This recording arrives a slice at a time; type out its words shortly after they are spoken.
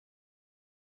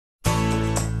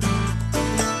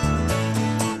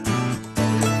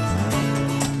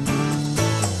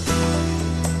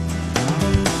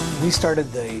We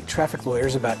started the Traffic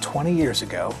Lawyers about 20 years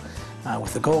ago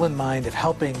with the goal in mind of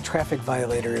helping traffic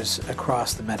violators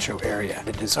across the metro area.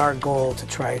 It is our goal to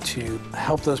try to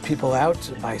help those people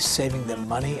out by saving them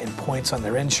money and points on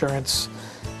their insurance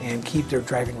and keep their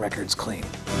driving records clean.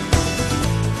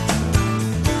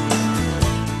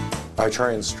 I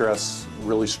try and stress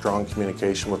really strong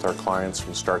communication with our clients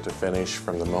from start to finish,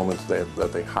 from the moment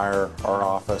that they hire our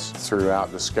office,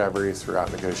 throughout discovery,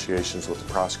 throughout negotiations with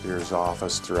the prosecutor's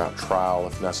office, throughout trial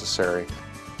if necessary.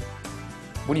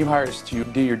 When you hire us to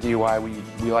do your DUI,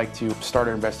 we like to start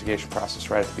our investigation process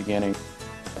right at the beginning.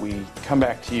 We come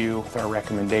back to you with our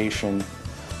recommendation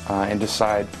and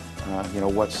decide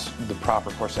what's the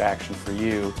proper course of action for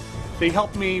you. They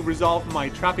helped me resolve my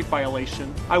traffic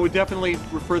violation. I would definitely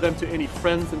refer them to any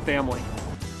friends and family.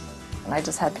 And I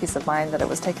just had peace of mind that it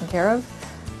was taken care of,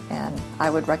 and I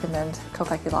would recommend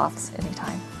Kopecky Lofts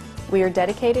anytime. We are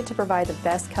dedicated to provide the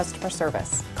best customer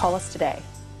service. Call us today.